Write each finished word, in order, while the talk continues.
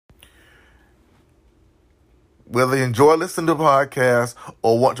Whether you enjoy listening to podcasts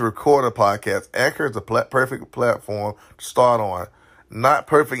or want to record a podcast, Anchor is the perfect platform to start on. Not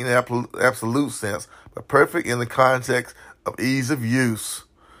perfect in the absolute sense, but perfect in the context of ease of use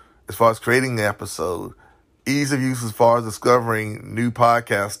as far as creating the episode, ease of use as far as discovering new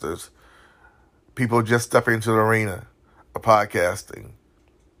podcasters, people just stepping into the arena of podcasting.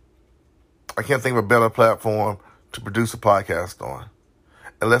 I can't think of a better platform to produce a podcast on.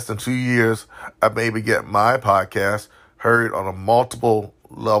 In less than 2 years, I maybe get my podcast heard on a multiple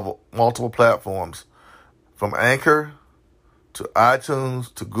platforms, from Anchor to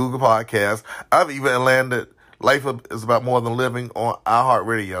iTunes to Google Podcasts. I've even landed Life is About More Than Living on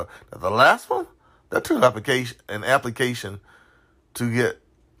iHeartRadio. Now, the last one, that took an application to get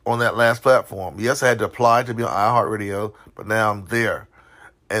on that last platform. Yes, I had to apply to be on iHeartRadio, but now I'm there.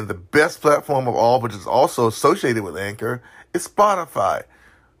 And the best platform of all, which is also associated with Anchor, is Spotify.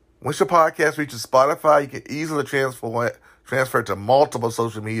 Once your podcast reaches Spotify, you can easily transfer it to multiple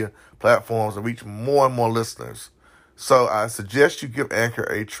social media platforms and reach more and more listeners. So I suggest you give Anchor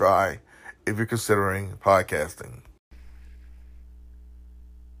a try if you're considering podcasting.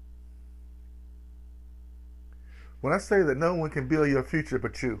 When I say that no one can build your future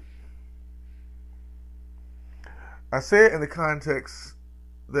but you, I say it in the context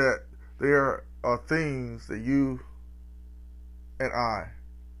that there are things that you and I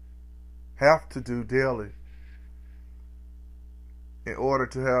have to do daily in order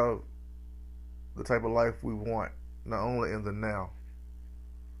to have the type of life we want, not only in the now,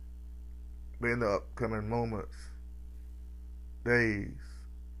 but in the upcoming moments, days,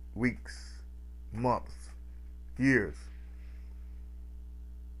 weeks, months, years.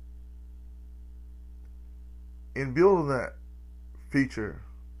 In building that future,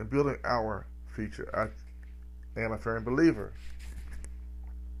 in building our future, I am a firm believer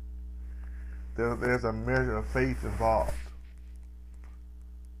there's a measure of faith involved.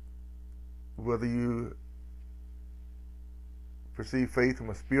 Whether you perceive faith from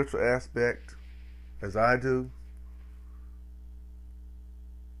a spiritual aspect, as I do,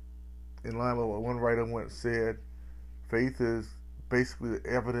 in line with what one writer once said, faith is basically the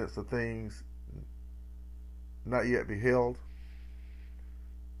evidence of things not yet beheld,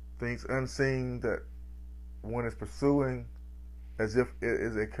 things unseen that one is pursuing as if it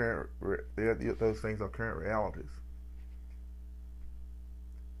is a current, those things are current realities.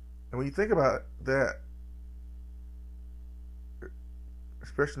 And when you think about that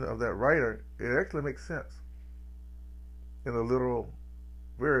expression of that writer, it actually makes sense in a literal,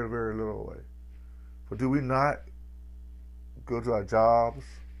 very, very literal way. For do we not go to our jobs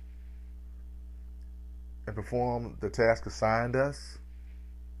and perform the task assigned us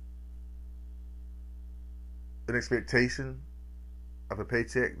in expectation of a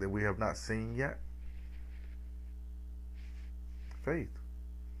paycheck that we have not seen yet? Faith.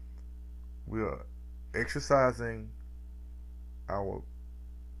 We are exercising our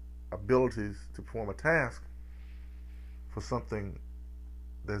abilities to perform a task for something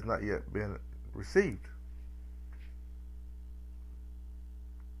that has not yet been received.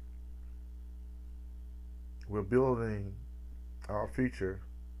 We're building our future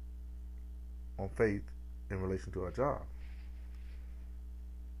on faith in relation to our job.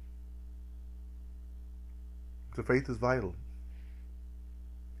 So faith is vital.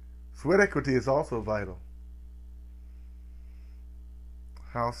 Sweat equity is also vital.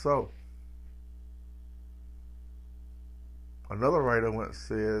 How so? Another writer once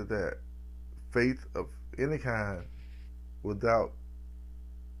said that faith of any kind without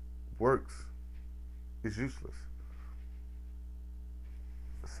works is useless.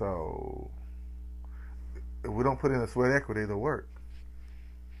 So if we don't put in the sweat equity, the work,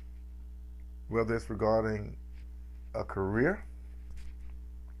 whether it's regarding a career,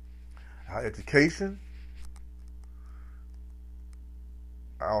 our education,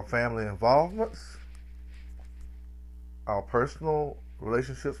 our family involvements, our personal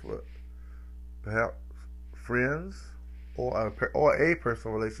relationships with perhaps friends, or a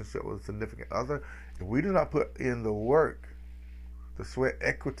personal relationship with a significant other, if we do not put in the work, the sweat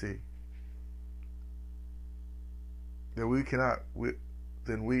equity, then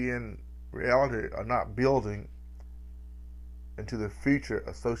we in reality are not building into the future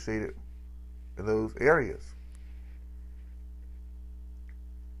associated in those areas.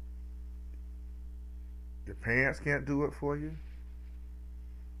 Your parents can't do it for you.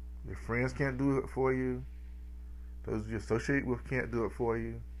 Your friends can't do it for you. Those you associate with can't do it for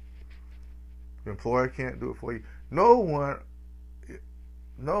you. Your employer can't do it for you. No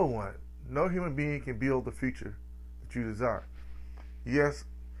human being can build the future that you desire. Yes,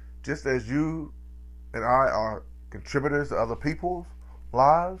 just as you and I are contributors to other people's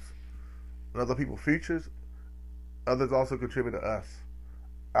lives and other people's futures. Others also contribute to us,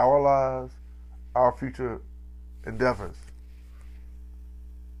 our lives, our future endeavors.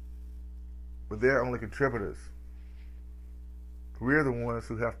 But they're only contributors. We're the ones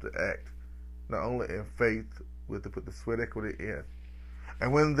who have to act, not only in faith, we have to put the sweat equity in.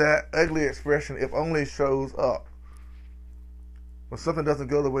 And when that ugly expression, if only, shows up, when something doesn't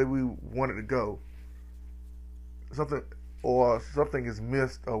go the way we want it to go, something is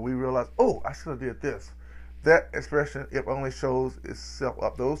missed, or we realize, oh, I should have did this. That expression, if only, shows itself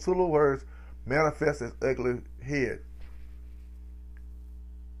up. Those two little words manifest as ugly head.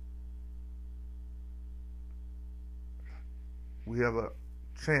 We have a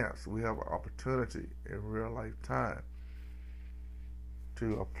chance, we have an opportunity in real life time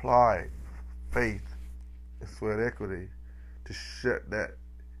to apply faith and sweat equity to shut that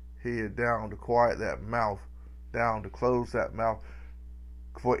head down, to quiet that mouth down, to close that mouth.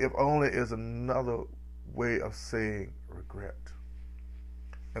 For if only is another way of saying regret.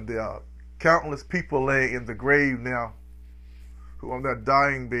 And there are countless people laying in the grave now who on their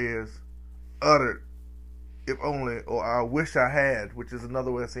dying beds uttered if only, or I wish I had, which is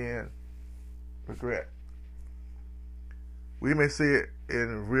another way of saying regret. We may see it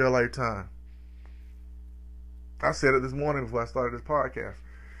in real life time. I said it this morning before I started this podcast.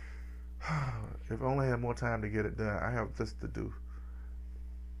 If only I had more time to get it done. I have this to do.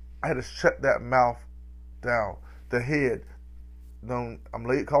 I had to shut that mouth down. The head, I'm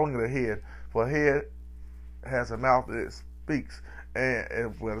calling it a head, for a head has a mouth that speaks.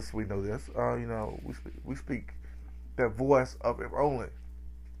 And well, we know this. We speak that voice of if only,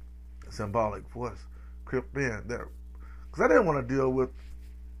 symbolic voice, crept in there, because I didn't want to deal with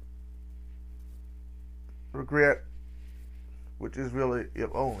regret, which is really if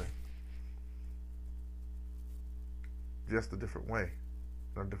only, just a different way,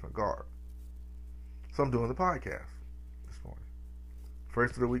 in a different garb. So I'm doing the podcast this morning.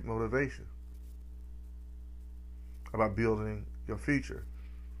 First of the week motivation about building your future.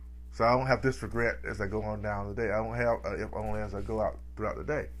 So I don't have this regret as I go on down the day. I don't have if only as I go out throughout the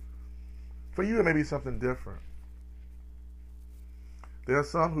day. For you, it may be something different. There are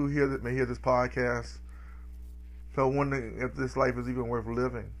some who may hear this podcast, so wondering if this life is even worth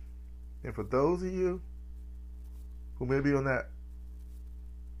living. And for those of you who may be on that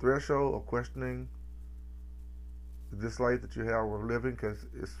threshold of questioning this life that you have worth living, because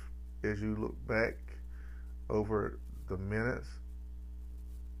it's, as you look back over the minutes,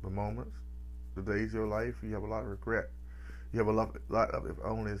 the moments, the days of your life, you have a lot of regret. You have a lot of if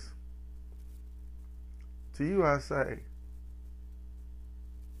onlys. To you, I say,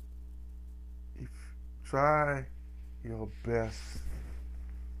 try your best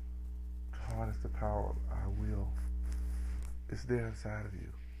to harness the power of I will. It's there inside of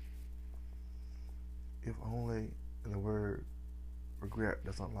you. If only the word regret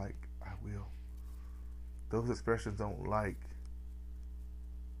doesn't like I will. Those expressions don't like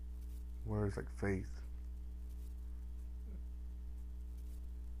words like faith.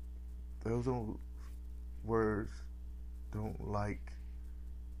 Those words don't like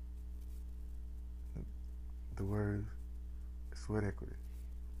the word sweat equity.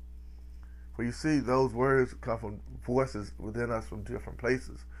 For you see, those words come from voices within us from different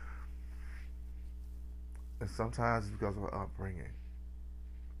places. And sometimes it's because of our upbringing.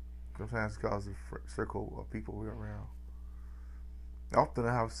 Sometimes it's because of the circle of people we're around. Often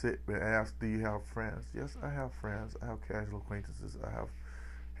I have been asked, do you have friends? Yes, I have friends. I have casual acquaintances. I have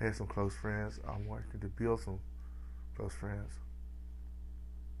had some close friends. I'm working to build some close friends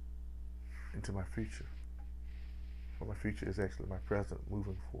into my future. But my future is actually my present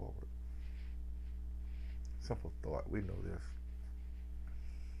moving forward. Simple thought. We know this.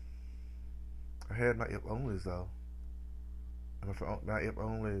 I had my if onlys though. And my if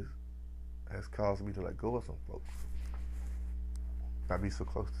onlys has caused me to let go of some folks. Not be so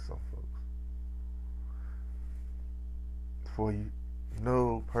close to some folks. For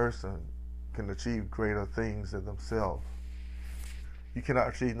no person can achieve greater things than themselves. You cannot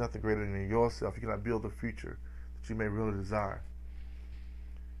achieve nothing greater than yourself. You cannot build a future that you may really desire.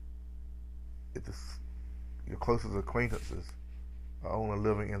 If your closest acquaintances are only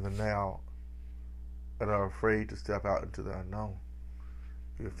living in the now and are afraid to step out into the unknown.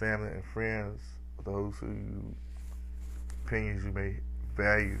 Your family and friends, those opinions you may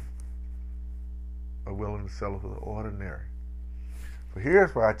value, are willing to settle for the ordinary. But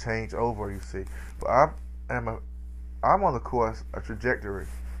here's where I change over, you see. But I'm on the course, a trajectory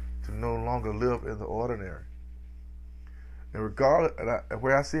to no longer live in the ordinary. And regardless,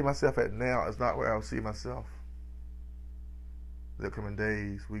 where I see myself at now is not where I'll see myself the coming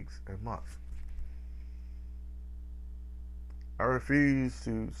days, weeks, and months. I refuse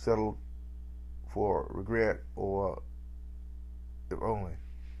to settle for regret or if only.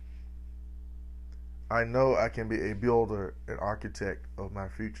 I know I can be a builder and architect of my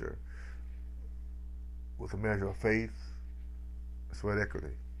future with a measure of faith and sweat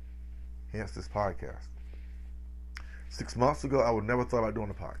equity. Hence this podcast. 6 months ago, I would never thought about doing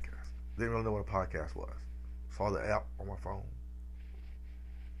a podcast. Didn't really know what a podcast was. Saw the app on my phone.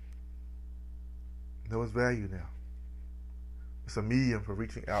 Know its value now. It's a medium for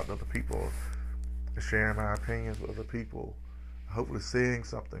reaching out to other people and sharing my opinions with other people. Hopefully saying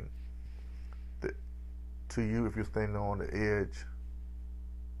something that, to you if you're standing on the edge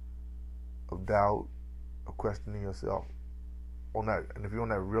of doubt, of questioning yourself on that, and if you're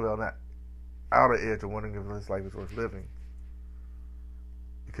really on that outer edge of wondering if this life is worth living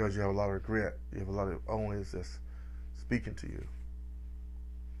because you have a lot of regret, you have a lot of onlys that's speaking to you.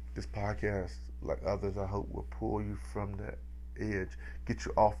 This podcast, like others, I hope will pull you from that edge, get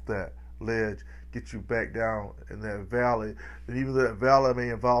you off that ledge, get you back down in that valley. And even though that valley may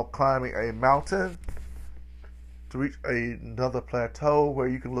involve climbing a mountain to reach another plateau where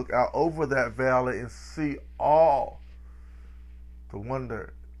you can look out over that valley and see all the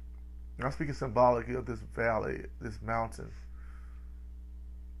wonder. I'm speaking symbolically of this valley, this mountain.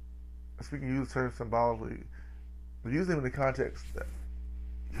 I'm speaking use the term symbolically, but using in the context that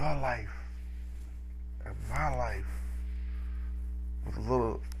your life and my life with a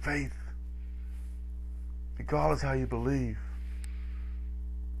little faith, regardless how you believe,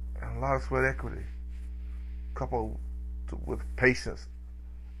 and a lot of sweat equity, coupled with patience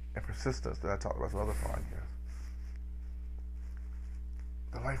and persistence that I talked about in other podcasts.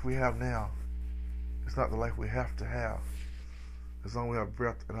 The life we have now is not the life we have to have. As long as we have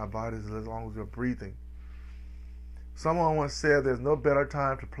breath in our bodies, as long as we're breathing. Someone once said there's no better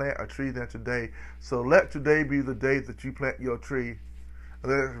time to plant a tree than today. So let today be the day that you plant your tree.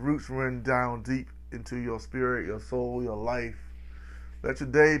 And let its roots run down deep into your spirit, your soul, your life. Let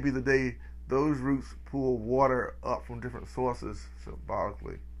today be the day those roots pull water up from different sources,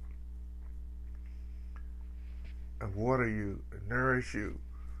 symbolically, and water you and nourish you.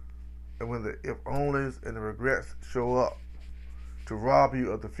 And when the if onlys and the regrets show up to rob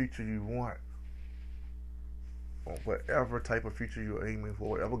you of the future you want, or whatever type of future you're aiming for,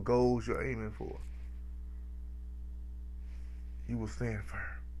 whatever goals you're aiming for, you will stand firm.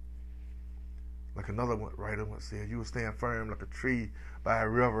 Like another writer once said, you will stand firm like a tree by a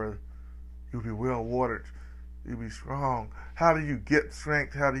river. You'll be well watered. You'll be strong. How do you get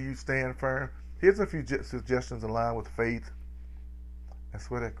strength? How do you stand firm? Here's a few suggestions in line with faith and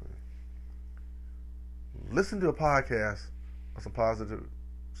sweat equity. Listen to a podcast on some positive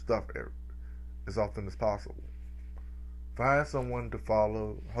stuff as often as possible. Find someone to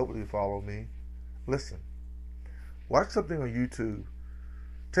follow, hopefully follow me. Listen. Watch something on YouTube.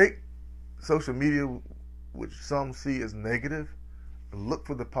 Take social media, which some see as negative, and look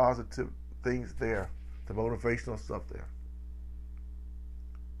for the positive things there, the motivational stuff there.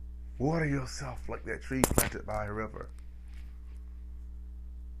 Water yourself like that tree planted by a river.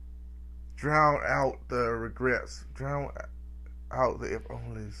 Drown out the regrets. Drown out the if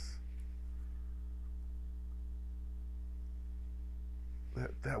onlys.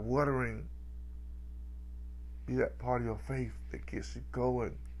 That watering be that part of your faith that gets you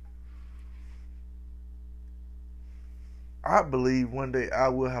going. I believe one day I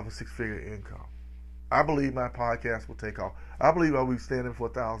will have a 6-figure income. I believe my podcast will take off. I believe I'll be standing for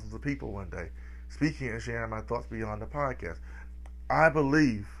thousands of people one day, speaking and sharing my thoughts beyond the podcast. I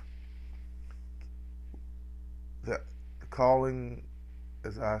believe that the calling,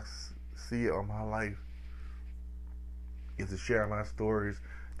 as I see it on my life, is to share my stories,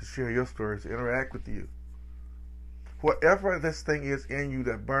 to share your stories, to interact with you. Whatever this thing is in you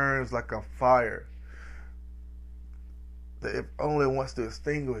that burns like a fire, that if only wants to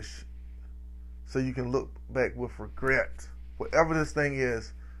extinguish so you can look back with regret. Whatever this thing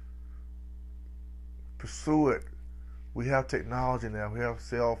is, pursue it. We have technology now. We have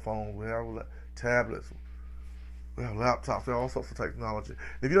cell phones. We have tablets. We have laptops. We have all sorts of technology.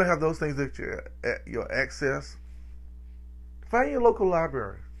 If you don't have those things at your access, find your local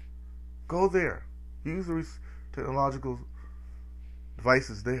library. Go there. Use the technological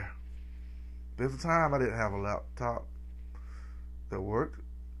devices there. There's a time I didn't have a laptop that worked.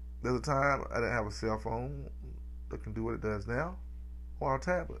 There's a time I didn't have a cell phone that can do what it does now, or a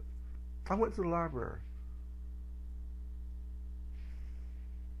tablet. I went to the library.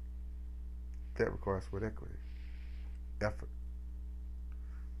 That requires sweat equity. effort.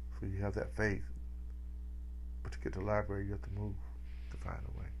 So you have that faith. But to get to the library, you have to move to find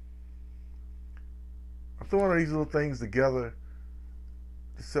a way. I'm throwing these little things together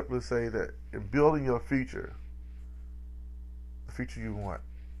to simply say that in building your future, the future you want,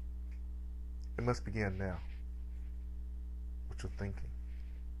 it must begin now with your thinking.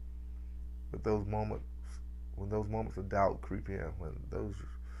 With those moments, when those moments of doubt creep in, when those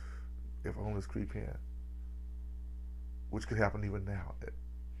if onlys creep in, which could happen even now at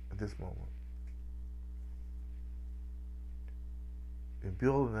this moment. In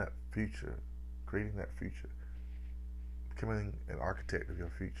building that future, creating that future, becoming an architect of your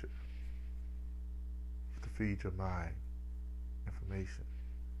future, to feed your mind information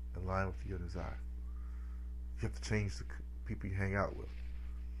in line with your desire. You have to change the people you hang out with.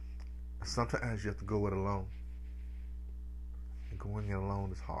 And sometimes you have to go it alone. And going it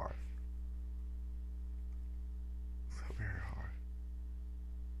alone is hard. It's very hard.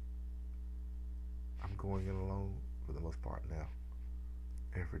 I'm going it alone for the most part now.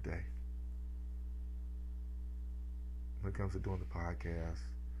 Every day. When it comes to doing the podcast,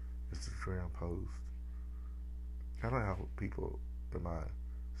 Instagram post, I don't have people in my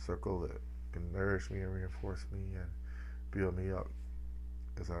circle that can nourish me and reinforce me and build me up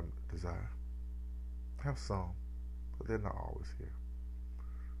as I desire. I have some, but they're not always here.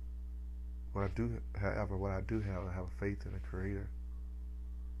 What I do have, I have a faith in the Creator.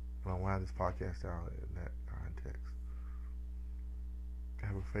 And I wind this podcast down in that context. I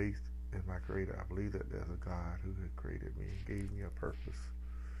have a faith in my Creator. I believe that there's a God who had created me and gave me a purpose.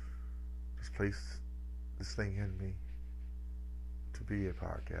 Just placed this thing in me to be a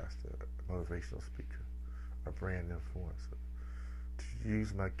podcaster, a motivational speaker, a brand influencer, to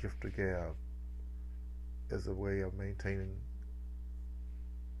use my gift of gab as a way of maintaining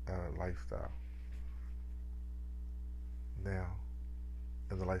a lifestyle. Now,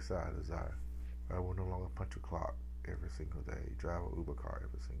 in the lifestyle I desire, I will no longer punch a clock every single day, drive an Uber car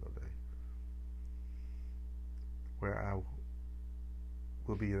every single day, where I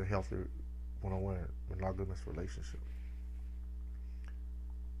will be in a healthy one-on-one monogamous relationship,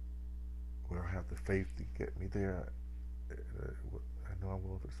 where I have the faith to get me there. I know I'm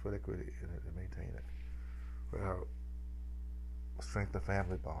willing to put sweat equity in it and maintain it, where I strengthen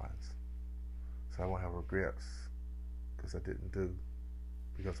family bonds, so I won't have regrets because I didn't do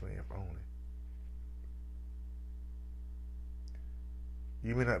because of me if only.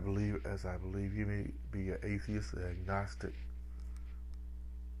 You may not believe as I believe. You may be an atheist, an agnostic,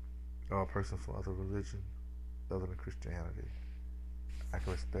 or a person from other religion other than Christianity. I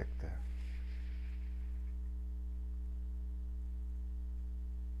can respect that.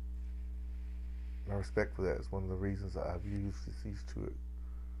 My respect for that is one of the reasons that I've used these two,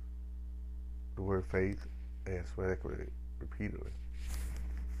 the word faith and sweat equity, repeatedly.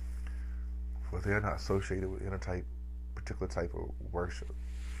 For they're not associated with any particular type of worship.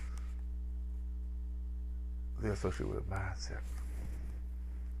 They're associated with a mindset.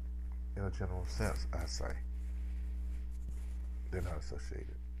 In a general sense, I say. They're not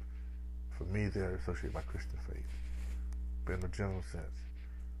associated. For me, they're associated with my Christian faith. But in a general sense,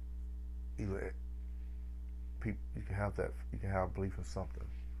 either you can have that, you can have belief in something.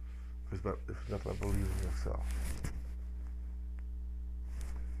 If it's nothing but believe in yourself.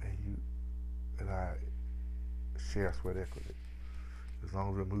 And I share sweat equity. As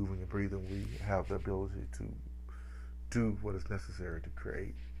long as we're moving and breathing, we have the ability to do what is necessary to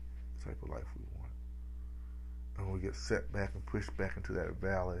create the type of life we want. And when we get set back and pushed back into that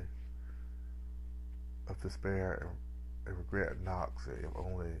valley of despair and regret knocks, it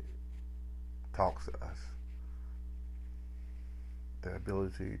only talks to us. The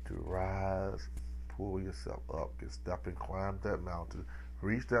ability to rise, pull yourself up, get up and climb that mountain,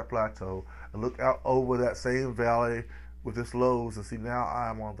 reach that plateau, and look out over that same valley with its lows and see, now I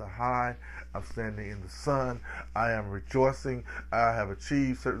am on the high, I'm standing in the sun, I am rejoicing, I have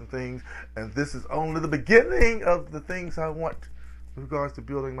achieved certain things, and this is only the beginning of the things I want with regards to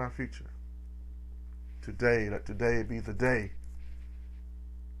building my future. Today, let today be the day.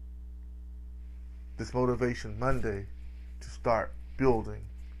 This Motivation Monday to start building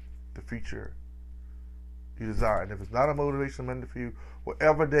the future you desire. And if it's not a Motivation Monday for you,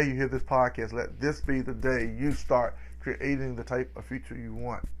 whatever day you hear this podcast, let this be the day you start creating the type of future you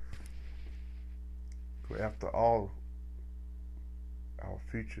want. For after all, our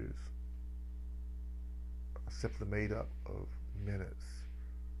futures are simply made up of minutes,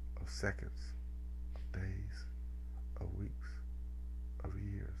 of seconds, of days, of weeks, of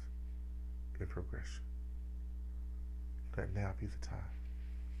years in progression. Let now be the time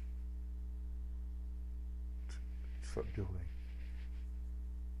to subduing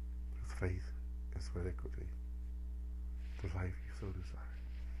with faith and sweat equity, the life you so desire.